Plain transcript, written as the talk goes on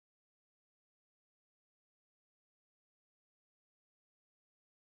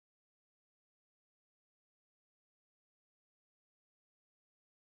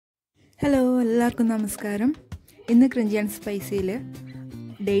Hello എല്ലാവർക്കും നമസ്കാരം. ഇന്ന് ക്രഞ്ചി ആൻഡ് സ്പൈസിയിൽ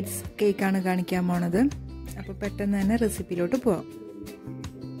ഡേറ്റ്സ് കേക്കാണ് കാണിക്കാൻ പോണത്. അപ്പോൾ പെട്ടെന്ന് തന്നെ റെസിപ്പിയിലോട്ട് പോവാം.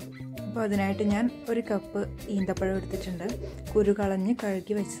 അപ്പോൾ അതിനായിട്ട് ഞാൻ ഒരു കപ്പ് ഈന്തപ്പഴം എടുത്തിട്ടുണ്ട്. കുരു കളഞ്ഞ്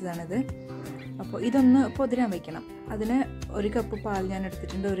കഴുകി വെച്ചതാണിത്. അപ്പോൾ ഇതൊന്ന് പൊതിരാൻ വയ്ക്കണം. അതിന് ഒരു കപ്പ് പാൽ ഞാൻ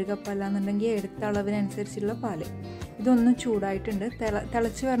എടുത്തിട്ടുണ്ട്. ഒരു കപ്പ് അല്ലാന്നുണ്ടെങ്കിൽ എടുത്ത അളവിനനുസരിച്ചുള്ള പാൽ. ഇതൊന്ന് ചൂടായിട്ടുണ്ട്.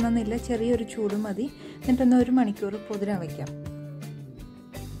 തിളച്ച് വരണമെന്നില്ല, ചെറിയൊരു ചൂട് മതി. എന്നിട്ടൊന്ന് 1 മണിക്കൂർ പൊതിരാൻ വയ്ക്കാം.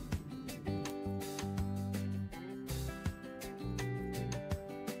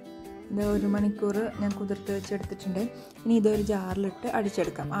 ഇത് 1 മണിക്കൂർ ഞാൻ കുതിർത്ത് വെച്ചെടുത്തിട്ടുണ്ട്. ഇനി ഇതൊരു ജാറിലിട്ട്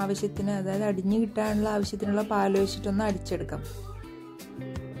അടിച്ചെടുക്കാം. ആവശ്യത്തിന്, അതായത് അടിഞ്ഞ് കിട്ടാനുള്ള ആവശ്യത്തിനുള്ള പാൽ ഒഴിച്ചിട്ടൊന്ന് അടിച്ചെടുക്കാം.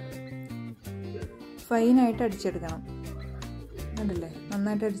 ഫൈനായിട്ട് അടിച്ചെടുക്കണം. കണ്ടില്ലേ,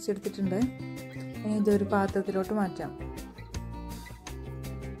 നന്നായിട്ട് അടിച്ചെടുത്തിട്ടുണ്ട്. ഇനി ഇതൊരു പാത്രത്തിലോട്ട് മാറ്റാം.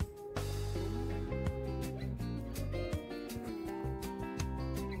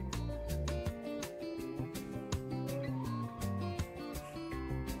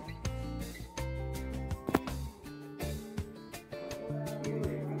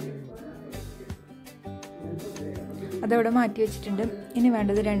 അതവിടെ മാറ്റി വെച്ചിട്ടുണ്ട്. ഇനി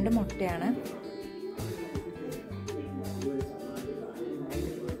വേണ്ടത് 2 മുട്ടയാണ്.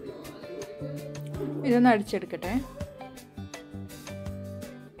 ഇതൊന്ന് അടിച്ചെടുക്കട്ടെ.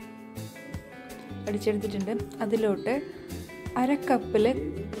 അടിച്ചെടുത്തിട്ടുണ്ട്. അതിലോട്ട് 1/2 കപ്പിൽ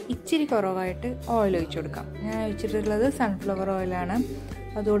ഇച്ചിരി കുറവായിട്ട് ഓയിൽ ഒഴിച്ചു കൊടുക്കാം. ഞാൻ ഒഴിച്ചിട്ടുള്ളത് സൺഫ്ലവർ ഓയിലാണ്.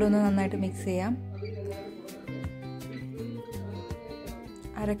 അതുകൂടെ ഒന്ന് നന്നായിട്ട് മിക്സ് ചെയ്യാം.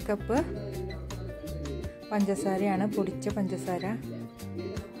 1/2 കപ്പ് പഞ്ചസാരയാണ്, പൊടിച്ച പഞ്ചസാര.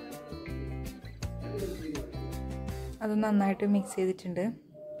 അത് നന്നായിട്ട് മിക്സ് ചെയ്തിട്ടുണ്ട്.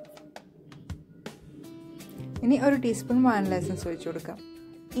 ഇനി 1 ടീസ്പൂൺ വാനില എസൻസ് ഒഴിച്ചു കൊടുക്കാം.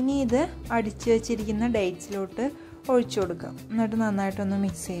 ഇനി ഇത് അടിച്ചു വെച്ചിരിക്കുന്ന ഡേറ്റ്സിലോട്ട് ഒഴിച്ചു കൊടുക്കാം. എന്നിട്ട് നന്നായിട്ടൊന്ന്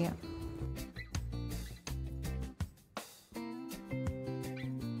മിക്സ് ചെയ്യാം.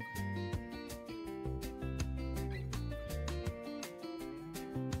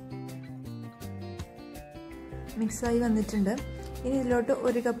 മിക്സായി വന്നിട്ടുണ്ട്. ഇനി ഇതിലോട്ട്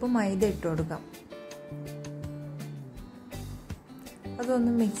 1 കപ്പ് മൈദ ഇട്ട് കൊടുക്കാം.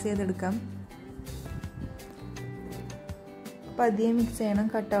 അതൊന്ന് മിക്സ് ചെയ്തെടുക്കാം. പതിയെ മിക്സ് ചെയ്യണം,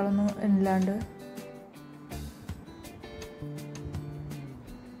 കട്ടകളൊന്നും ഇല്ലാണ്ട്.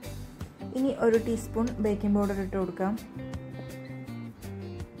 ഇനി 1 ടീസ്പൂൺ ബേക്കിംഗ് പൗഡർ ഇട്ട് കൊടുക്കാം.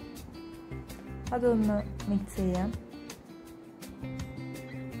 അതൊന്ന് മിക്സ് ചെയ്യാം.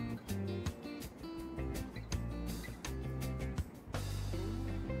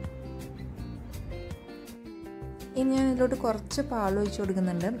 ഇനി ഞാൻ ഇതിലോട്ട് കുറച്ച് പാൽ ഒഴിച്ചു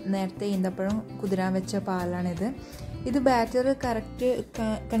കൊടുക്കുന്നുണ്ട്. നേരത്തെ ഈന്തപ്പഴം കുതിരാൻ വെച്ച പാലാണിത്. ഇത് ബാറ്റർ കറക്റ്റ്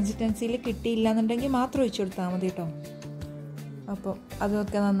കൺസിസ്റ്റൻസിയിൽ കിട്ടിയില്ല എന്നുണ്ടെങ്കിൽ മാത്രം ഒഴിച്ചു കൊടുത്താൽ മതി കേട്ടോ. അപ്പോൾ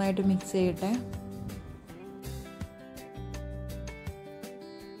അതൊക്കെ നന്നായിട്ട് മിക്സ് ചെയ്യട്ടെ.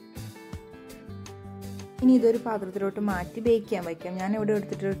 ഇനി ഇതൊരു പാത്രത്തിലോട്ട് മാറ്റി ബേക്ക് ചെയ്യാൻ വയ്ക്കാം. ഞാനിവിടെ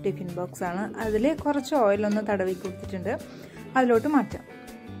എടുത്തിട്ടൊരു ടിഫിൻ ബോക്സ് ആണ്. അതിൽ കുറച്ച് ഓയിലൊന്ന് തടവി കൊടുത്തിട്ടുണ്ട്. അതിലോട്ട് മാറ്റാം.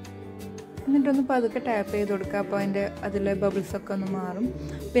 എന്നിട്ടൊന്ന് പതുക്കെ ടാപ്പ് ചെയ്ത് കൊടുക്കുക. അപ്പോൾ അതിലെ ബബിൾസൊക്കെ ഒന്ന് മാറും.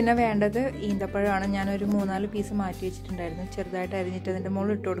 പിന്നെ വേണ്ടത് ഈന്തപ്പഴമാണ്. ഞാനൊരു 3-4 പീസ് മാറ്റി വെച്ചിട്ടുണ്ടായിരുന്നു. ചെറുതായിട്ട് അരിഞ്ഞിട്ട് അതിൻ്റെ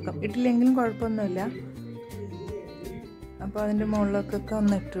മുകളിൽ ഇട്ട് കൊടുക്കാം. ഇട്ടില്ലെങ്കിലും കുഴപ്പമൊന്നുമില്ല. അപ്പോൾ അതിൻ്റെ മുകളിലൊക്കെ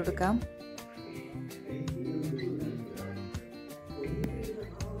ഒന്ന് ഇട്ട് കൊടുക്കാം.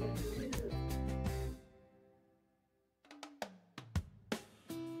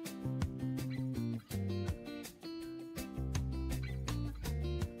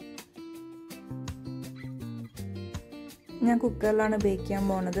 ഞാൻ കുക്കറിലാണ് ബേക്ക് ചെയ്യാൻ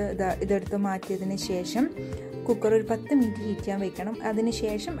പോകുന്നത്. ഇതെടുത്ത് മാറ്റിയതിന് ശേഷം കുക്കർ ഒരു 10 മിനിറ്റ് ഹീറ്റ് ചെയ്യാൻ വെക്കണം. അതിന്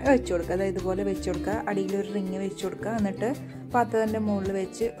ശേഷം വെച്ച് കൊടുക്കുക. അതായത് ഇതുപോലെ വെച്ച് കൊടുക്കുക. അടിയിലൊരു റിങ് വെച്ച് കൊടുക്കുക. എന്നിട്ട് പാത്രത്തിൻ്റെ മുകളിൽ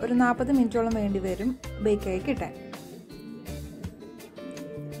വെച്ച് ഒരു 40 മിനിറ്റോളം വേണ്ടി വരും ബേക്കായി കിട്ടാൻ.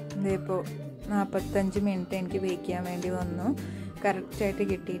 ഇതിപ്പോൾ 45 മിനിറ്റ് എനിക്ക് ബേക്ക് ചെയ്യാൻ വേണ്ടി വന്നു. കറക്റ്റായിട്ട്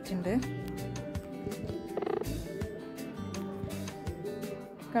കിട്ടിയിട്ടുണ്ട്.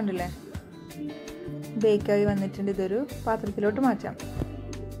 കണ്ടില്ലേ, ബേക്കായി വന്നിട്ടുണ്ട്. ഇതൊരു പാത്രത്തിലോട്ട് മാറ്റാം.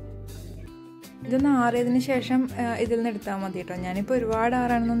 ഇതൊന്ന് ആറിയതിന് ശേഷം ഇതിൽ നിന്ന് എടുത്താൽ മതി കേട്ടോ. ഞാനിപ്പോൾ ഒരുപാട്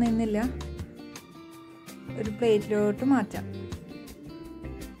ആറാനൊന്നും നിന്നില്ല. ഒരു പ്ലേറ്റിലോട്ട് മാറ്റാം.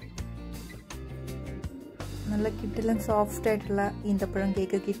 നല്ല കിട്ടില്ല സോഫ്റ്റ് ആയിട്ടുള്ള ഈന്തപ്പഴം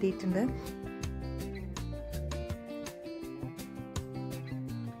കേക്ക് കിട്ടിയിട്ടുണ്ട്.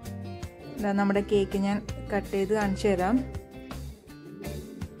 നമ്മുടെ കേക്ക് ഞാൻ കട്ട് ചെയ്ത് കാണിച്ചു തരാം.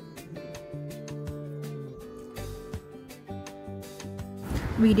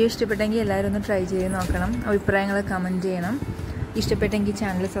 വീഡിയോ ഇഷ്ടപ്പെട്ടെങ്കിൽ എല്ലാവരും ഒന്ന് ട്രൈ ചെയ്ത് നോക്കണം. അഭിപ്രായങ്ങൾ കമൻറ്റ് ചെയ്യണം. ഇഷ്ടപ്പെട്ടെങ്കിൽ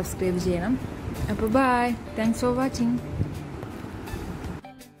ചാനൽ സബ്സ്ക്രൈബ് ചെയ്യണം. അപ്പോൾ ബൈ, താങ്ക്സ് ഫോർ വാച്ചിങ്.